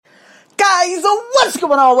guys, what's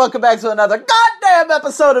going on? Welcome back to another goddamn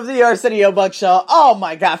episode of the Arsenio Buck Show. Oh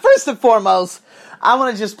my god, first and foremost, I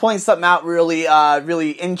want to just point something out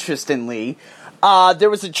really interestingly. There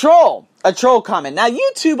was a troll comment. Now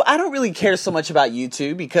YouTube, I don't really care so much about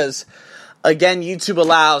YouTube because, again, YouTube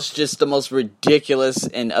allows just the most ridiculous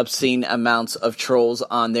and obscene amounts of trolls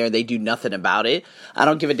on there. They do nothing about it. I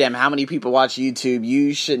don't give a damn how many people watch YouTube.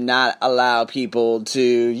 You should not allow people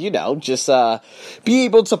to, just be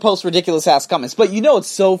able to post ridiculous-ass comments. But it's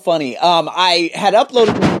so funny. I had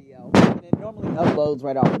uploaded a video, and it normally uploads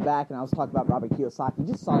right off the back, and I was talking about Robert Kiyosaki.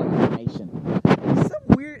 Just saw the information.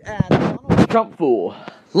 Some weird-ass Donald Trump fool.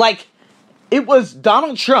 Like, it was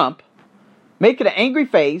Donald Trump making an angry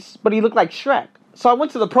face, but he looked like Shrek. So I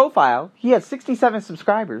went to the profile. He had 67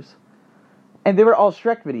 subscribers. And they were all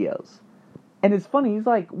Shrek videos. And it's funny. He's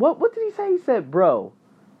like, what did he say? He said, bro,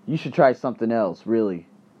 you should try something else, really.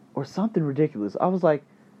 Or something ridiculous. I was like,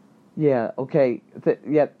 yeah, okay.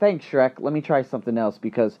 Thanks, Shrek. Let me try something else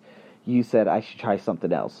because you said I should try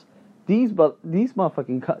something else. These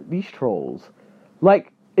trolls.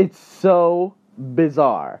 Like, it's so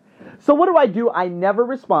bizarre. So what do? I never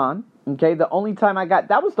respond. Okay, the only time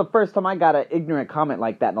that was the first time I got an ignorant comment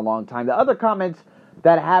like that in a long time. The other comments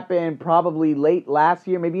that happened probably late last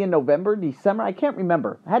year, maybe in November, December, I can't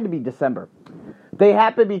remember. It had to be December. They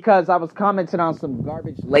happened because I was commenting on some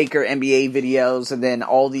garbage Laker NBA videos, and then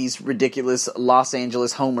all these ridiculous Los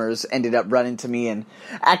Angeles homers ended up running to me and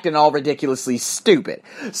acting all ridiculously stupid.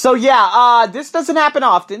 So yeah, this doesn't happen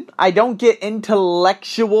often. I don't get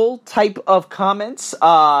intellectual type of comments.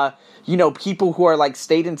 People who are like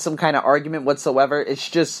stating some kind of argument whatsoever. It's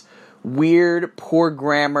just weird, poor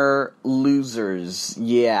grammar losers.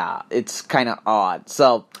 Yeah, it's kind of odd.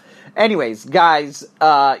 So, anyways, guys,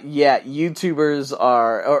 YouTubers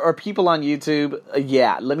or people on YouTube,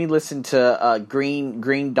 let me listen to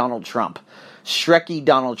Green Donald Trump. Shreky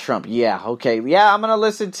Donald Trump. Yeah, okay. Yeah, I'm going to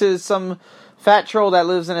listen to some fat troll that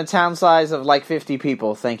lives in a town size of like 50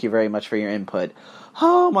 people. Thank you very much for your input.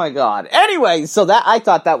 Oh my god. Anyway, so I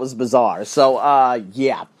thought that was bizarre. So,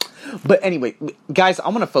 yeah. But anyway, guys,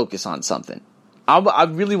 I'm going to focus on something. I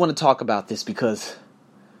really want to talk about this because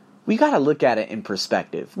we got to look at it in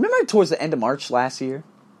perspective. Remember towards the end of March last year?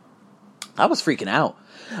 I was freaking out.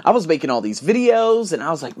 I was making all these videos and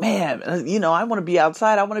I was like, man, I want to be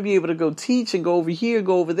outside. I want to be able to go teach and go over here,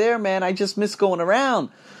 go over there, man. I just miss going around.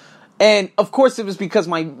 And, of course, it was because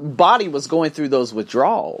my body was going through those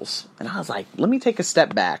withdrawals. And I was like, let me take a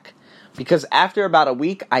step back. Because after about a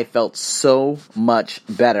week, I felt so much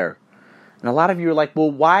better. And a lot of you are like, well,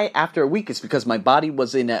 why after a week? It's because my body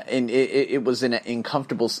was in an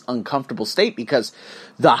uncomfortable state. Because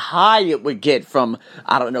the high it would get from,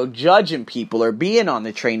 judging people or being on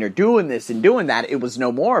the train or doing this and doing that, it was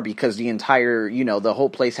no more because the entire, the whole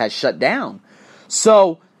place had shut down.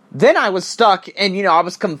 So then I was stuck and, I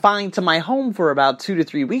was confined to my home for about 2 to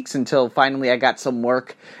 3 weeks until finally I got some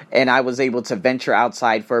work and I was able to venture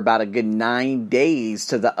outside for about a good 9 days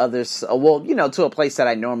to the to a place that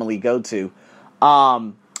I normally go to,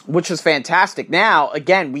 which was fantastic. Now,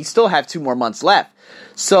 again, we still have 2 more months left.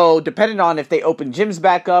 So depending on if they open gyms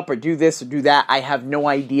back up or do this or do that, I have no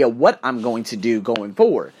idea what I'm going to do going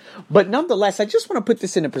forward. But nonetheless, I just want to put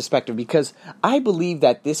this into perspective because I believe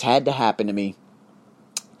that this had to happen to me.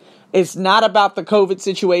 It's not about the COVID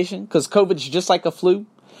situation, because COVID's just like a flu.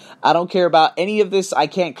 I don't care about any of this. I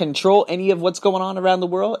can't control any of what's going on around the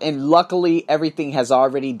world. And luckily, everything has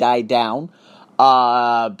already died down.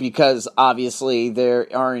 Because obviously there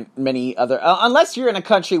aren't many other... unless you're in a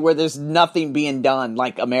country where there's nothing being done,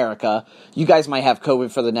 like America, you guys might have COVID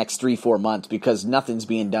for the next 3-4 months because nothing's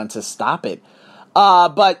being done to stop it.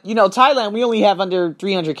 But, Thailand, we only have under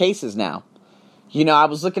 300 cases now. I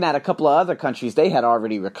was looking at a couple of other countries, they had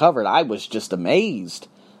already recovered. I was just amazed.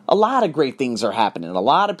 A lot of great things are happening. A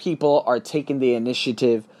lot of people are taking the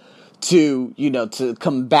initiative to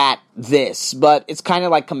combat this. But it's kind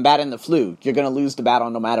of like combating the flu. You're going to lose the battle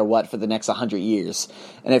no matter what for the next 100 years.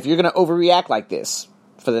 And if you're going to overreact like this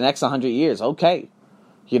for the next 100 years, okay.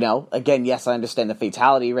 Again, yes, I understand the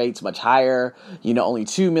fatality rate's much higher. Only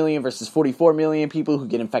 2 million versus 44 million people who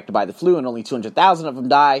get infected by the flu, and only 200,000 of them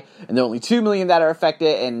die, and there are only 2 million that are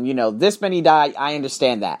affected, and, this many die. I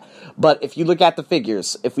understand that. But if we look at the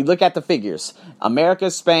figures, America,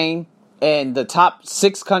 Spain, and the top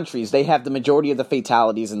 6 countries, they have the majority of the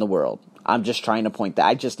fatalities in the world. I'm just trying to point that.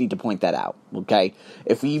 I just need to point that out, okay?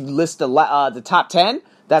 If we list the top 10...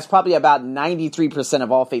 that's probably about 93% of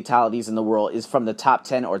all fatalities in the world is from the top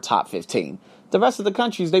 10 or top 15. The rest of the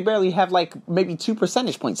countries, they barely have like maybe 2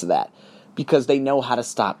 percentage points of that because they know how to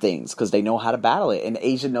stop things, because they know how to battle it. And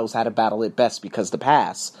Asia knows how to battle it best because the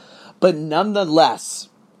past. But nonetheless,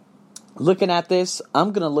 looking at this,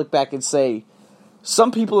 I'm going to look back and say,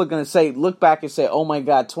 some people are going to look back and say, oh my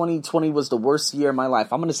God, 2020 was the worst year of my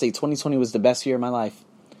life. I'm going to say 2020 was the best year of my life.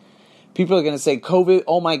 People are going to say, COVID,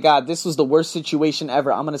 oh my God, this was the worst situation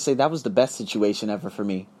ever. I'm going to say that was the best situation ever for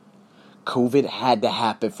me. COVID had to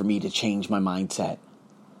happen for me to change my mindset.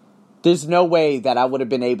 There's no way that I would have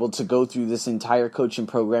been able to go through this entire coaching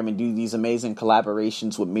program and do these amazing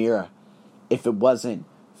collaborations with Mira if it wasn't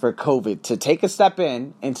for COVID to take a step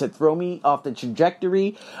in and to throw me off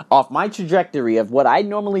my trajectory of what I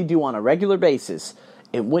normally do on a regular basis.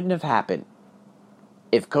 It wouldn't have happened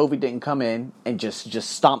if COVID didn't come in and just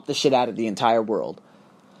stomp the shit out of the entire world.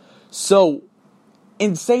 So,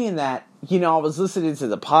 in saying that, I was listening to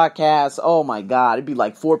the podcast. Oh my God, it'd be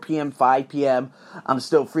like 4 p.m., 5 p.m. I'm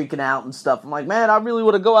still freaking out and stuff. I'm like, man, I really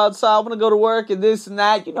want to go outside. I want to go to work and this and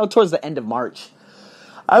that. Towards the end of March,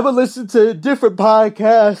 I would listen to different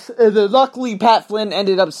podcasts. And then luckily, Pat Flynn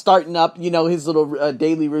ended up starting up, his little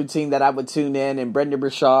daily routine that I would tune in. And Brendan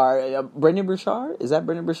Burchard. Brendan Burchard? Is that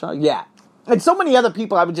Brendan Burchard? Yeah. And so many other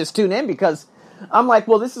people I would just tune in because I'm like,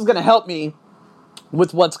 well, this is going to help me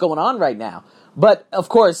with what's going on right now. But, of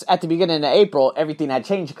course, at the beginning of April, everything had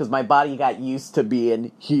changed because my body got used to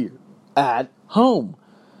being here at home.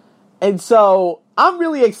 And so I'm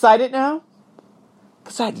really excited now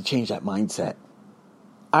because I had to change that mindset.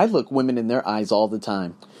 I look women in their eyes all the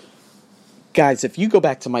time. Guys, if you go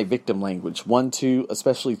back to my victim language, 1, 2,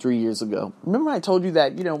 especially 3 years ago, remember I told you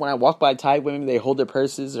that, when I walk by Thai women, they hold their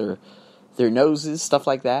purses or their noses, stuff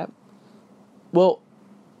like that? Well,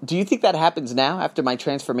 do you think that happens now after my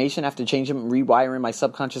transformation, after changing and rewiring my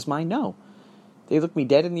subconscious mind? No. They look me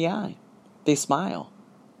dead in the eye. They smile.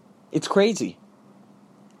 It's crazy.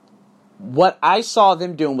 What I saw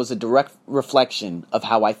them doing was a direct reflection of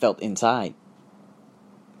how I felt inside.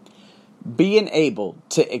 Being able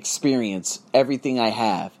to experience everything I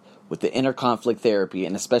have with the inner conflict therapy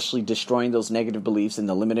and especially destroying those negative beliefs and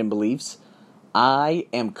the limiting beliefs, I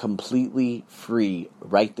am completely free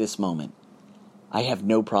right this moment. I have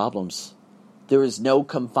no problems. There is no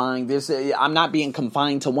I'm not being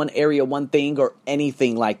confined to one area, one thing, or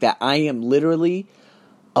anything like that. I am literally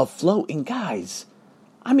afloat. And guys,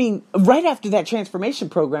 right after that transformation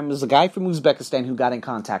program, there's a guy from Uzbekistan who got in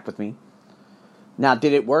contact with me. Now,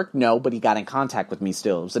 did it work? No, but he got in contact with me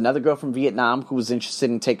still. There was another girl from Vietnam who was interested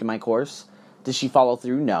in taking my course. Did she follow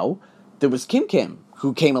through? No. There was Kim,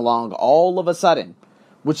 who came along all of a sudden,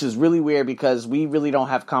 which is really weird because we really don't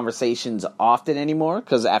have conversations often anymore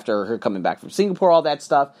because after her coming back from Singapore, all that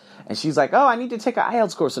stuff, and she's like, oh, I need to take an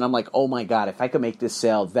IELTS course. And I'm like, oh my God, if I could make this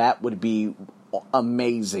sale, that would be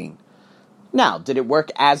amazing. Now, did it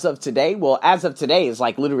work as of today? Well, as of today is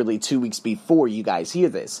like literally 2 weeks before you guys hear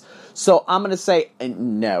this. So I'm going to say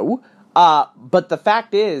no. But the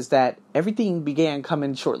fact is that everything began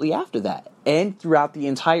coming shortly after that and throughout the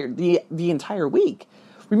entire week.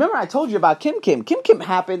 Remember I told you about Kim. Kim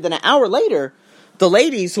happened, and an hour later, the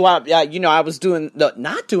ladies who I was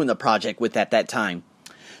not doing the project with at that time,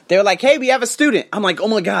 they were like, hey, we have a student. I'm like, oh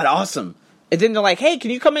my God, awesome. And then they're like, hey,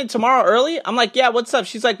 can you come in tomorrow early? I'm like, yeah, what's up?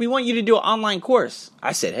 She's like, we want you to do an online course.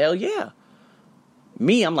 I said, hell yeah.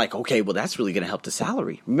 I'm like, okay, well, that's really going to help the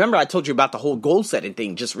salary. Remember I told you about the whole goal setting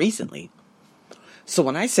thing just recently. So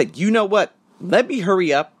when I said, you know what, let me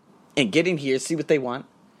hurry up and get in here, see what they want.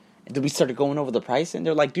 And then we started going over the price, and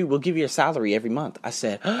they're like, dude, we'll give you a salary every month. I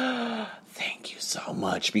said, thank you so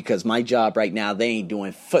much, because my job right now, they're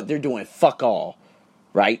doing fuck all,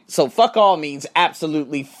 right? So fuck all means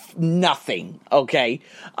absolutely nothing, okay?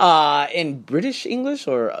 In British English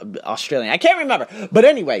or Australian, I can't remember. But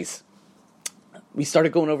anyways, we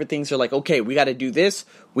started going over things. They're like, okay, we got to do this.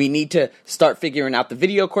 We need to start figuring out the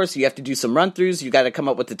video course. You have to do some run-throughs. You got to come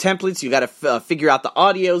up with the templates. You got to figure out the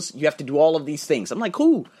audios. You have to do all of these things. I'm like,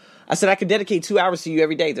 cool. I said, I could dedicate 2 hours to you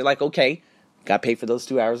every day. They're like, okay, got paid for those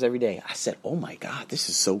 2 hours every day. I said, oh my God, this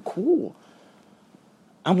is so cool.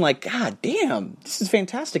 I'm like, God damn, this is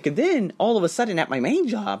fantastic. And then all of a sudden at my main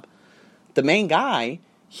job, the main guy,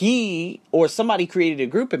 he or somebody created a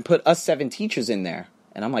group and put us 7 teachers in there.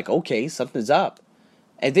 And I'm like, okay, something's up.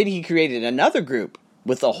 And then he created another group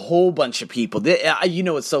with a whole bunch of people. You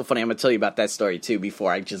know, it's so funny. I'm going to tell you about that story too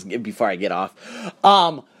before I get off.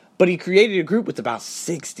 But he created a group with about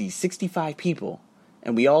 65 people.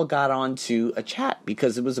 And we all got onto a chat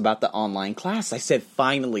because it was about the online class. I said,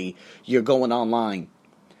 finally, you're going online.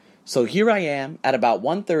 So here I am at about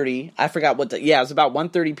 1:30. I forgot it was about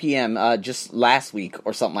 1:30 p.m. Just last week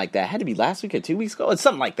or something like that. It had to be last week or 2 weeks ago. It's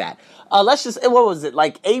something like that. What was it?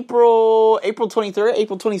 Like April 23rd,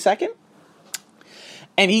 April 22nd?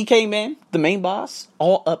 And he came in, the main boss,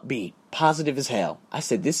 all upbeat. positive as hell. I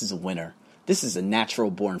said, this is a winner. This is a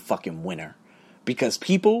natural born fucking winner. Because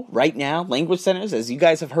people right now, language centers, as you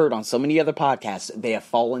guys have heard on so many other podcasts, they have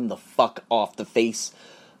fallen the fuck off the face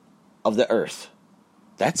of the earth.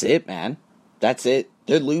 That's it, man. That's it.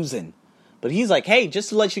 They're losing. But he's like, hey, just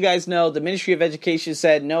to let you guys know, the Ministry of Education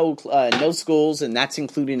said no schools, and that's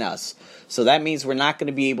including us. So that means we're not going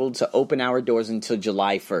to be able to open our doors until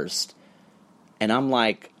July 1st. And I'm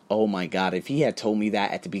like, oh my God, if he had told me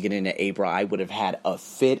that at the beginning of April, I would have had a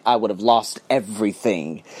fit. I would have lost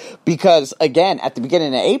everything. Because, again, at the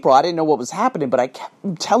beginning of April, I didn't know what was happening, but I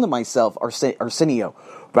kept telling myself, Arsenio,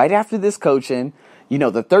 right after this coaching, the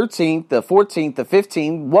 13th, the 14th, the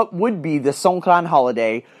 15th, what would be the Songkran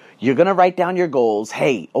holiday, you're going to write down your goals.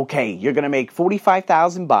 Hey, okay, you're going to make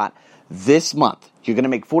 45,000 baht this month. You're going to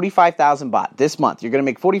make 45,000 baht this month. You're going to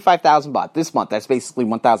make 45,000 baht this month. That's basically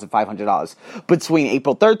 $1,500 between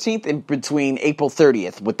April 13th and between April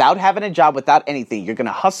 30th. Without having a job, without anything. You're going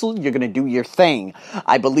to hustle. You're going to do your thing.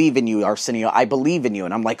 I believe in you, Arsenio. I believe in you.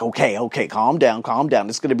 And I'm like, okay, calm down.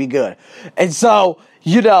 It's going to be good. And so,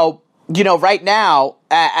 right now,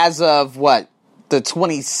 as of what? The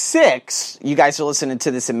 26th, you guys are listening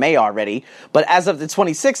to this in May already, but as of the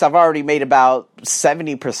 26th, I've already made about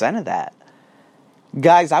 70% of that.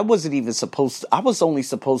 Guys, I was only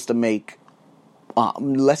supposed to make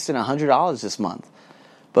less than $100 this month.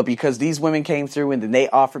 But because these women came through and then they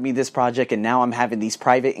offered me this project and now I'm having these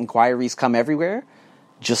private inquiries come everywhere,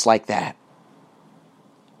 just like that.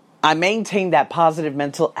 I maintained that positive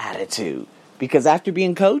mental attitude because after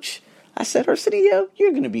being coach, I said, Arsenio,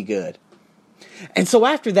 you're going to be good. And so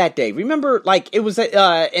after that day, remember, it was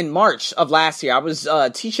in March of last year, I was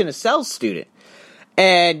teaching a sales student.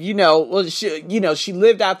 And, she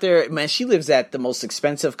lived out there. Man, she lives at the most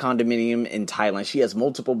expensive condominium in Thailand. She has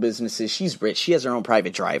multiple businesses. She's rich. She has her own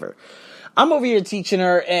private driver. I'm over here teaching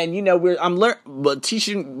her, and, I'm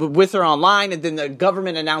teaching with her online, and then the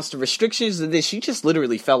government announced the restrictions, and then she just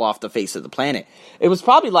literally fell off the face of the planet. It was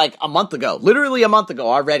probably literally a month ago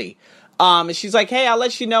already. And she's like, hey, I'll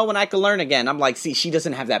let you know when I can learn again. I'm like, see, she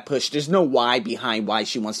doesn't have that push. There's no why behind why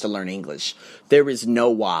she wants to learn English. There is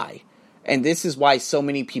no why. And this is why so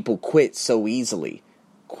many people quit so easily.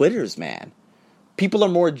 Quitters, man. People are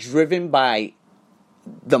more driven by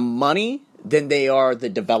the money than they are the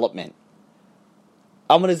development.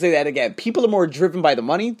 I'm going to say that again. People are more driven by the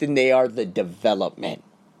money than they are the development.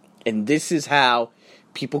 And this is how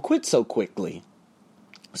people quit so quickly.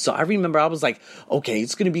 So I remember I was like, okay,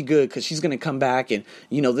 it's going to be good because she's going to come back. And,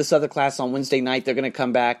 this other class on Wednesday night, they're going to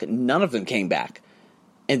come back. None of them came back.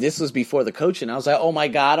 And this was before the coaching. I was like, oh my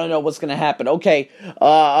God, I don't know what's going to happen. Okay,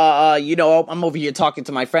 I'm over here talking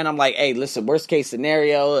to my friend. I'm like, hey, listen, worst case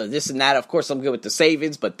scenario, this and that. Of course, I'm good with the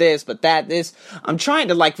savings, but this, but that, this. I'm trying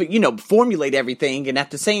to formulate everything. And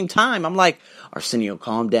at the same time, I'm like, Arsenio,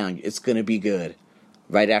 calm down. It's going to be good.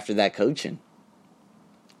 Right after that coaching.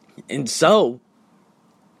 And so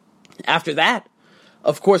after that,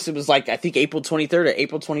 of course, it was I think April 23rd or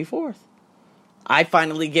April 24th. I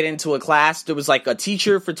finally get into a class. There was a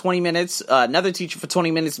teacher for 20 minutes, another teacher for 20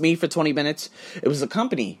 minutes, me for 20 minutes. It was a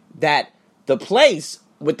company that the place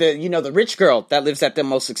with the rich girl that lives at the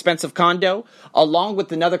most expensive condo, along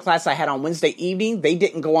with another class I had on Wednesday evening. They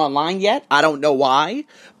didn't go online yet. I don't know why,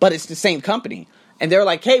 but it's the same company. And they're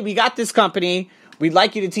like, hey, we got this company. We'd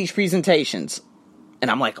like you to teach presentations. And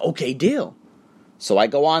I'm like, okay, deal. So I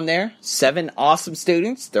go on there, 7 awesome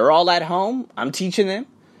students. They're all at home. I'm teaching them.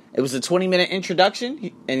 It was a 20-minute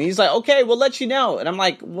introduction, and he's like, okay, we'll let you know. And I'm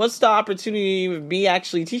like, what's the opportunity of me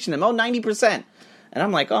actually teaching them? Oh, 90%. And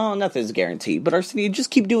I'm like, oh, nothing's guaranteed. But Arsenio,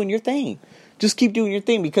 just keep doing your thing. Just keep doing your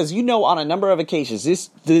thing, because on a number of occasions,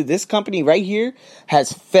 this company right here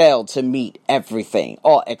has failed to meet everything,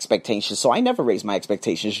 all expectations. So I never raise my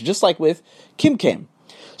expectations, just like with Kim.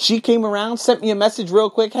 She came around, sent me a message real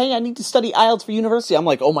quick. Hey, I need to study IELTS for university. I'm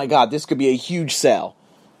like, oh my God, this could be a huge sale.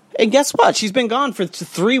 And guess what? She's been gone for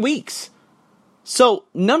 3 weeks. So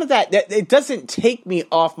none of that, it doesn't take me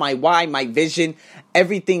off my why, my vision,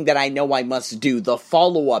 everything that I know I must do. The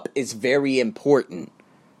follow-up is very important.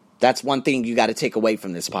 That's one thing you got to take away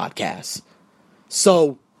from this podcast.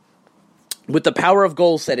 So with the power of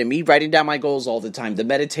goal setting, me writing down my goals all the time, the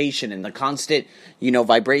meditation and the constant,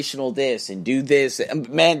 vibrational this and do this.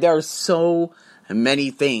 Man, there are so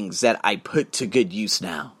many things that I put to good use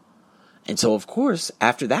now. And so, of course,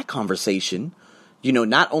 after that conversation,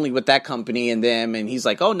 not only with that company and them, and he's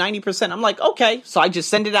like, oh, 90%. I'm like, okay. So I just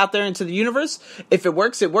send it out there into the universe. If it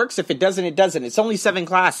works, it works. If it doesn't, it doesn't. It's only 7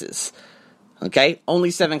 classes. Okay?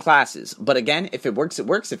 Only 7 classes. But again, if it works, it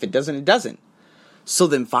works. If it doesn't, it doesn't. So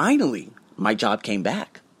then finally, my job came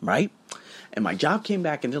back, right? And my job came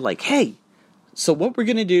back and they're like, hey, so what we're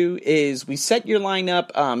going to do is we set your lineup,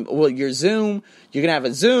 your Zoom, you're going to have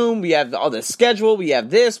a Zoom, we have all the schedule, we have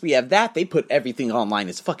this, we have that. They put everything online.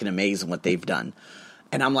 It's fucking amazing what they've done.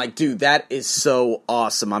 And I'm like, dude, that is so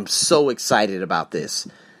awesome. I'm so excited about this.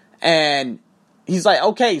 And he's like,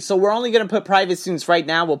 okay, so we're only going to put private students right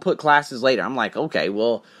now. We'll put classes later. I'm like, okay,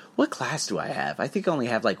 well, what class do I have? I think I only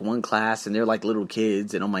have like one class, and they're like little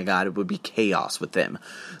kids, and oh my God, it would be chaos with them.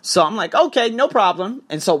 So I'm like, okay, no problem.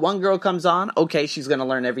 And so one girl comes on. Okay, she's going to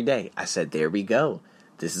learn every day. I said, there we go.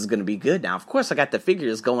 This is going to be good. Now, of course, I got the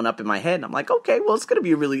figures going up in my head, and I'm like, okay, well, it's going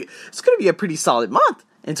to be a pretty solid month.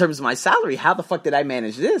 In terms of my salary, how the fuck did I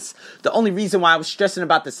manage this? The only reason why I was stressing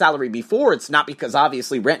about the salary before, it's not because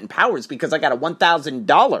obviously rent and power, it's because I got a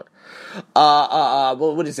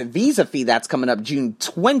 $1,000, Visa fee that's coming up June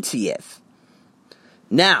 20th.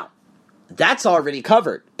 Now, that's already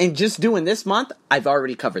covered. And just doing this month, I've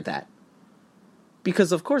already covered that.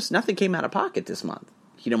 Because, of course, nothing came out of pocket this month.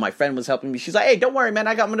 You know, my friend was helping me. She's like, hey, don't worry, man.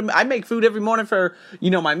 I make food every morning for,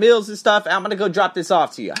 my meals and stuff. I'm going to go drop this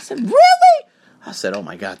off to you. I said, really? I said, oh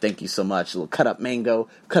my God, thank you so much. A little cut up mango,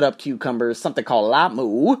 cut up cucumbers, something called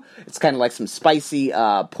lamu. It's kind of like some spicy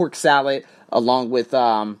pork salad, along with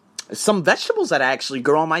some vegetables that I actually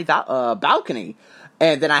grow on my balcony.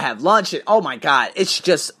 And then I have lunch, and oh my God, it's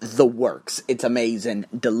just the works. It's amazing.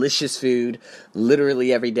 Delicious food,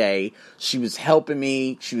 literally every day. She was helping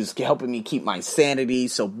me. She was helping me keep my sanity,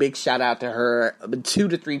 so big shout out to her. 2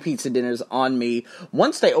 to 3 pizza dinners on me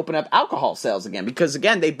once they open up alcohol sales again. Because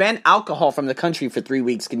again, they banned alcohol from the country for 3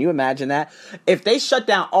 weeks. Can you imagine that? If they shut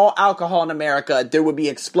down all alcohol in America, there would be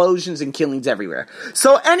explosions and killings everywhere.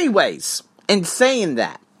 So anyways, in saying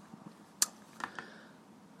that,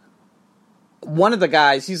 one of the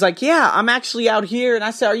guys, he's like, yeah, I'm actually out here. And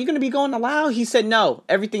I said, are you going to be going to Lao? He said, no,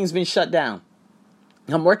 everything's been shut down.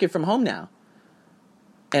 I'm working from home now.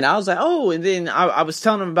 And I was like, oh, and then I was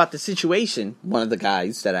telling him about the situation, one of the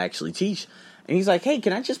guys that I actually teach. And he's like, hey,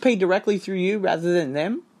 can I just pay directly through you rather than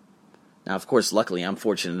them? Now, of course, luckily, I'm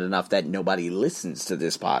fortunate enough that nobody listens to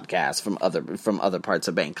this podcast from other parts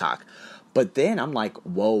of Bangkok. But then I'm like,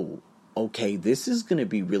 whoa, okay, this is going to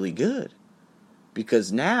be really good.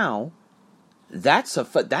 Because now that's a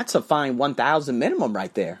fine 1,000 minimum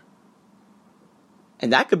right there.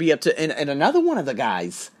 And that could be up to, and another one of the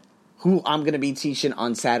guys who I'm going to be teaching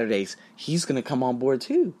on Saturdays, he's going to come on board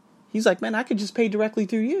too. He's like, man, I could just pay directly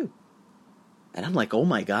through you. And I'm like, oh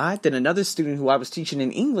my God. Then another student who I was teaching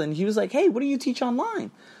in England, he was like, hey, what do you teach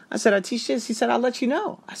online? I said, I teach this. He said, I'll let you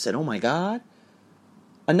know. I said, oh my God.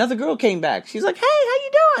 Another girl came back. She's like, hey, how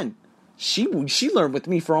you doing? She learned with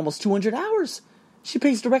me for almost 200 hours. She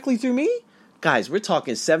pays directly through me. Guys, we're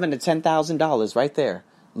talking $7,000 to $10,000 right there.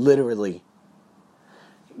 Literally.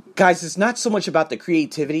 Guys, it's not so much about the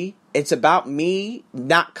creativity. It's about me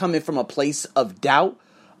not coming from a place of doubt,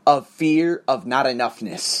 of fear, of not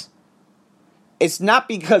enoughness. It's not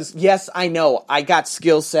because, yes, I know, I got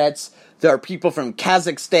skill sets. There are people from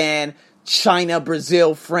Kazakhstan, China,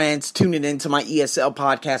 Brazil, France tuning into my ESL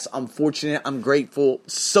podcast. I'm fortunate. I'm grateful.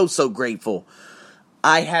 So grateful.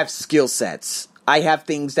 I have skill sets. I have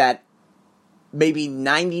things that maybe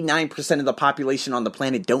 99% of the population on the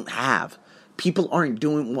planet don't have. People aren't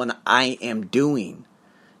doing what I am doing.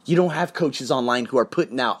 You don't have coaches online who are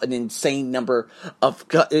putting out an insane number of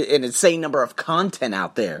content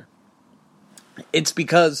out there. It's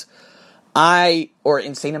because or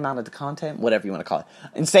insane amount of the content, whatever you want to call it.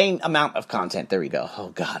 Insane amount of content. There we go. Oh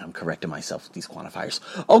God, I'm correcting myself with these quantifiers.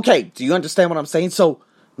 Okay, do you understand what I'm saying? So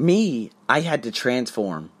I had to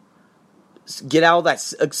transform. Get all that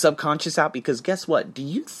subconscious out, because guess what? Do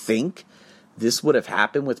you think this would have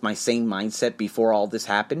happened with my same mindset before all this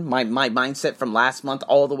happened? My mindset from last month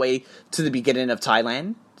all the way to the beginning of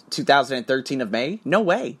Thailand, 2013 of May? No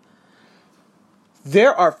way.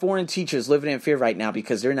 There are foreign teachers living in fear right now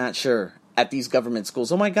because they're not sure at these government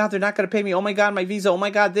schools. Oh my God, they're not going to pay me. Oh my God, my visa. Oh my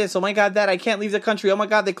God, this. Oh my God, that. I can't leave the country. Oh my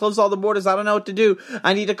God, they closed all the borders. I don't know what to do.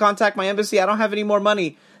 I need to contact my embassy. I don't have any more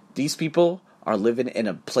money. These people are living in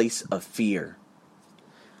a place of fear.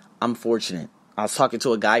 I'm fortunate. I was talking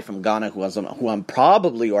to a guy from Ghana who I'm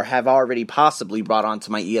probably or have already possibly brought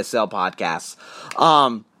onto my ESL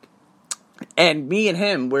podcast. And me and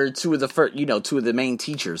him were two of the main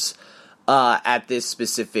teachers at this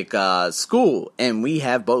specific school, and we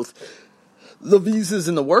have both the visas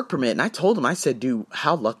and the work permit. And I told him, I said, dude,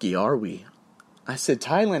 how lucky are we? I said,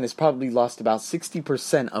 Thailand has probably lost about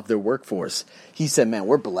 60% of their workforce. He said, man,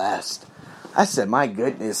 we're blessed. I said, my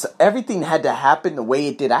goodness, everything had to happen the way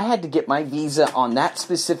it did. I had to get my visa on that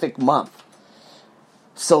specific month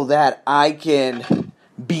so that I can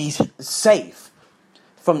be safe.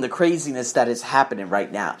 from the craziness that is happening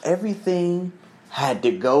right now. Everything had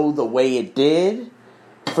to go the way it did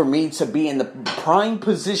for me to be in the prime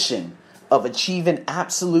position of achieving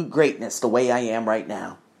absolute greatness the way I am right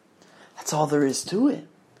now. That's all there is to it.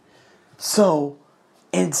 So,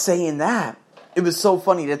 in saying that, it was so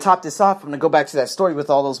funny to top this off. I'm going to go back to that story with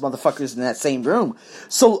all those motherfuckers in that same room.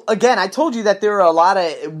 So, again, I told you that there are a lot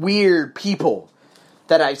of weird people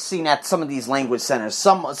that I've seen at some of these language centers.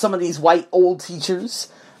 Some of these white old teachers,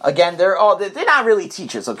 again, they're not really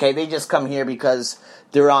teachers, okay? They just come here because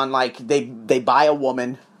they're on, like, they buy a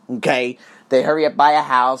woman, okay? They hurry up, buy a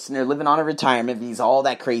house, and they're living on a retirement visa, all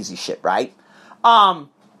that crazy shit, right?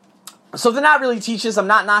 So they're not really teachers. I'm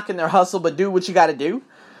not knocking their hustle, but do what you got to do.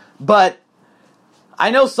 But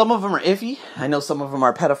I know some of them are iffy. I know some of them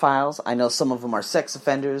are pedophiles. I know some of them are sex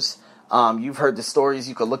offenders. You've heard the stories.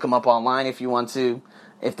 You can look them up online if you want to,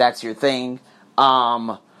 if that's your thing.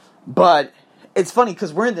 But it's funny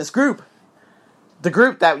because we're in this group. The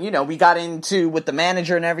group that, we got into with the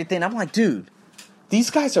manager and everything. I'm like, dude, these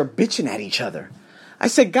guys are bitching at each other. I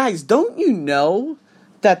said, guys, don't you know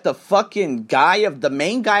that the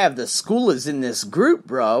main guy of the school is in this group,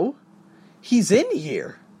 bro? He's in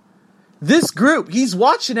here. This group, he's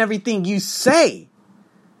watching everything you say.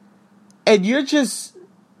 And you're just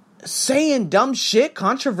saying dumb shit,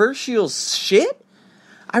 controversial shit?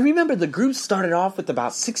 I remember the group started off with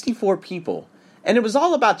about 64 people. And it was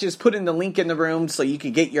all about just putting the link in the room so you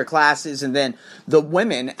could get your classes. And then the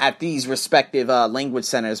women at these respective language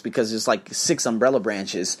centers, because there's like 6 umbrella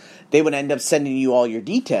branches, they would end up sending you all your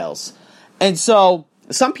details. And so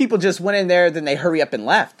some people just went in there, then they hurry up and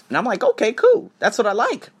left. And I'm like, okay, cool. That's what I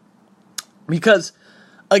like. Because,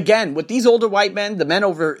 again, with these older white men, the men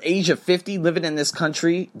over age of 50 living in this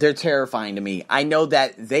country, they're terrifying to me. I know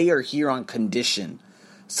that they are here on condition.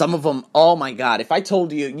 Some of them, oh my God, if I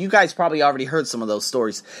told you, you guys probably already heard some of those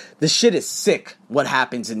stories. The shit is sick what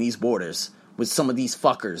happens in these borders with some of these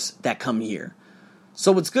fuckers that come here.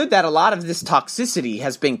 So it's good that a lot of this toxicity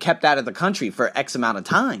has been kept out of the country for X amount of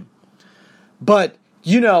time. But,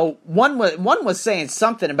 one was saying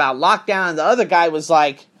something about lockdown, the other guy was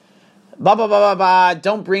like, blah, blah, blah, blah, blah,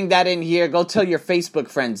 don't bring that in here, go tell your Facebook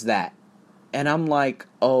friends that. And I'm like,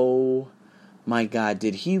 oh my God,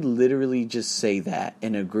 did he literally just say that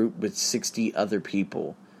in a group with 60 other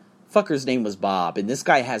people? Fucker's name was Bob, and this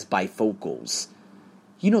guy has bifocals.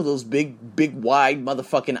 Those big, wide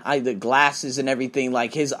motherfucking the glasses and everything,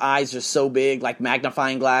 like his eyes are so big, like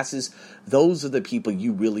magnifying glasses. Those are the people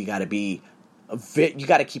you really got to be, you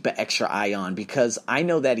got to keep an extra eye on, because I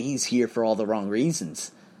know that he's here for all the wrong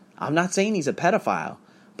reasons. I'm not saying he's a pedophile,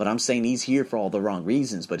 but I'm saying he's here for all the wrong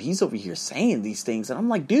reasons. But he's over here saying these things, and I'm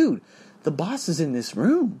like, dude, the boss is in this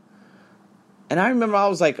room. And I remember I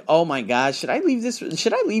was like, oh my God, should I leave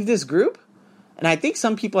this group? And I think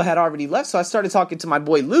some people had already left, so I started talking to my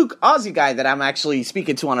boy Luke, Aussie guy that I'm actually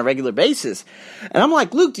speaking to on a regular basis. And I'm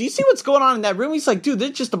like, Luke, do you see what's going on in that room? He's like, dude, they're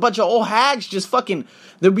just a bunch of old hags just fucking,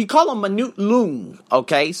 we call them Manute Lung,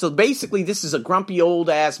 okay? So basically this is a grumpy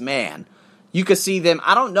old ass man. You could see them,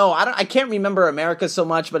 I can't remember America so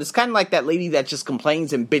much, but it's kind of like that lady that just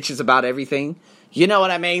complains and bitches about everything. You know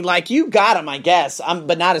what I mean? Like, you got them, I guess,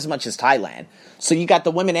 but not as much as Thailand. So you got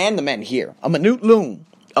the women and the men here. A Manute Lung,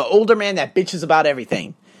 an older man that bitches about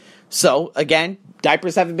everything. So, again,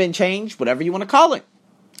 diapers haven't been changed, whatever you want to call it.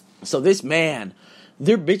 So this man,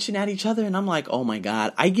 they're bitching at each other, and I'm like, oh my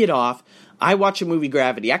God. I get off, I watch a movie,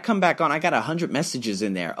 Gravity. I come back on, I got 100 messages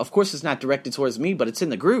in there. Of course, it's not directed towards me, but it's in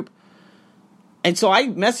the group. And so I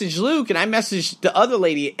messaged Luke, and I messaged the other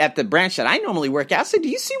lady at the branch that I normally work at. I said, do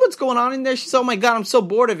you see what's going on in there? She said, oh my God, I'm so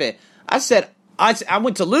bored of it. I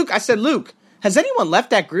went to Luke. I said, Luke, has anyone left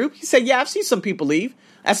that group? He said, yeah, I've seen some people leave.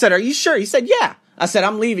 I said, are you sure? He said, yeah. I said,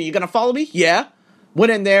 I'm leaving. You going to follow me? Yeah.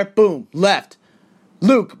 Went in there. Boom. Left.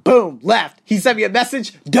 Luke. Boom. Left. He sent me a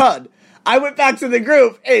message. Done. I went back to the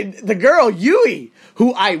group, and the girl, Yui,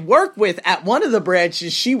 who I work with at one of the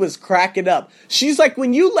branches, she was cracking up. She's like,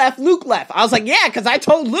 when you left, Luke left. I was like, yeah, because I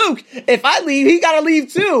told Luke, if I leave, he got to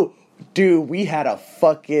leave too. Dude, we had a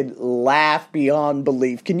fucking laugh beyond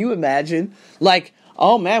belief. Can you imagine? Like,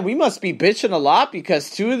 oh man, we must be bitching a lot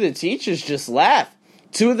because 2 of the teachers just left.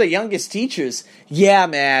 2 of the youngest teachers. Yeah,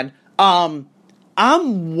 man.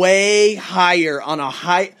 I'm way higher on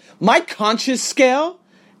my conscious scale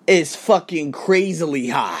is fucking crazily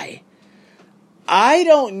high. I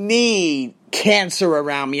don't need cancer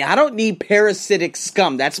around me. I don't need parasitic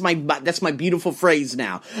scum. That's my beautiful phrase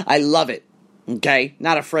now. I love it. Okay?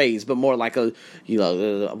 Not a phrase, but more like a,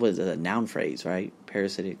 what is it, a noun phrase, right?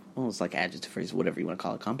 Parasitic. Well, it's like adjective phrase, whatever you want to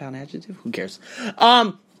call it. Compound adjective? Who cares?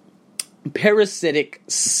 Parasitic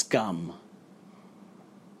scum.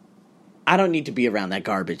 I don't need to be around that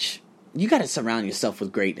garbage. You got to surround yourself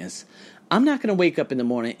with greatness. I'm not going to wake up in the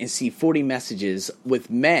morning and see 40 messages with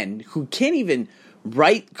men who can't even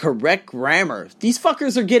write correct grammar. These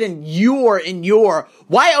fuckers are getting your and your,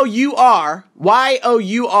 Y-O-U-R,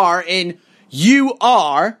 and you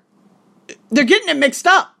are. They're getting it mixed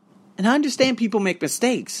up. And I understand people make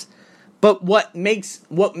mistakes. But what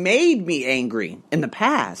made me angry in the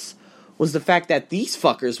past was the fact that these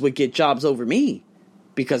fuckers would get jobs over me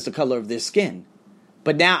because the color of their skin.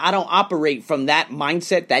 But now I don't operate from that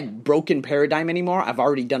mindset, that broken paradigm anymore. I've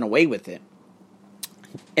already done away with it.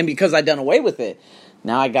 And because I've done away with it,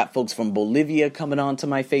 now I got folks from Bolivia coming on to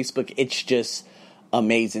my Facebook. It's just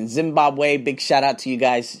amazing. Zimbabwe, big shout out to you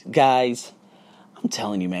guys. Guys, I'm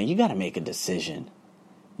telling you, man, you got to make a decision.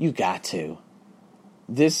 You got to.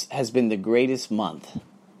 This has been the greatest month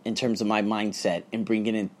in terms of my mindset and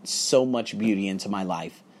bringing in so much beauty into my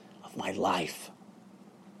life. Of my life.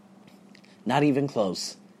 Not even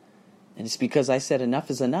close. And it's because I said enough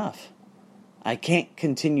is enough. I can't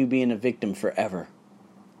continue being a victim forever.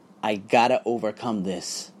 I gotta overcome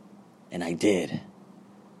this. And I did.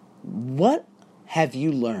 What have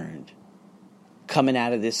you learned coming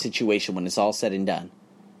out of this situation when it's all said and done?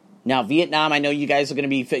 Now, Vietnam, I know you guys are going to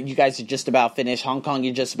be, you guys are just about finished. Hong Kong,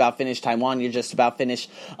 you're just about finished. Taiwan, you're just about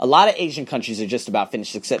finished. A lot of Asian countries are just about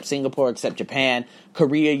finished, except Singapore, except Japan.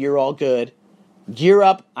 Korea, you're all good.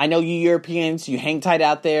 Europe, I know you Europeans, you hang tight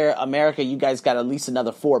out there. America, you guys got at least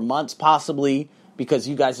another 4 months, possibly, because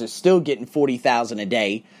you guys are still getting 40,000 a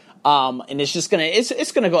day. And it's just going to,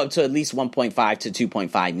 it's going to go up to at least 1.5 to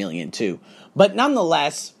 2.5 million too. But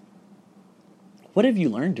nonetheless, what have you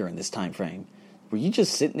learned during this time frame? Were you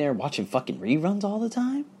just sitting there watching fucking reruns all the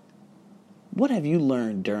time? What have you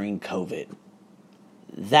learned during COVID?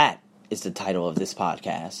 That is the title of this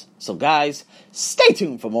podcast. So guys, stay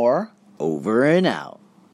tuned for more. Over and out.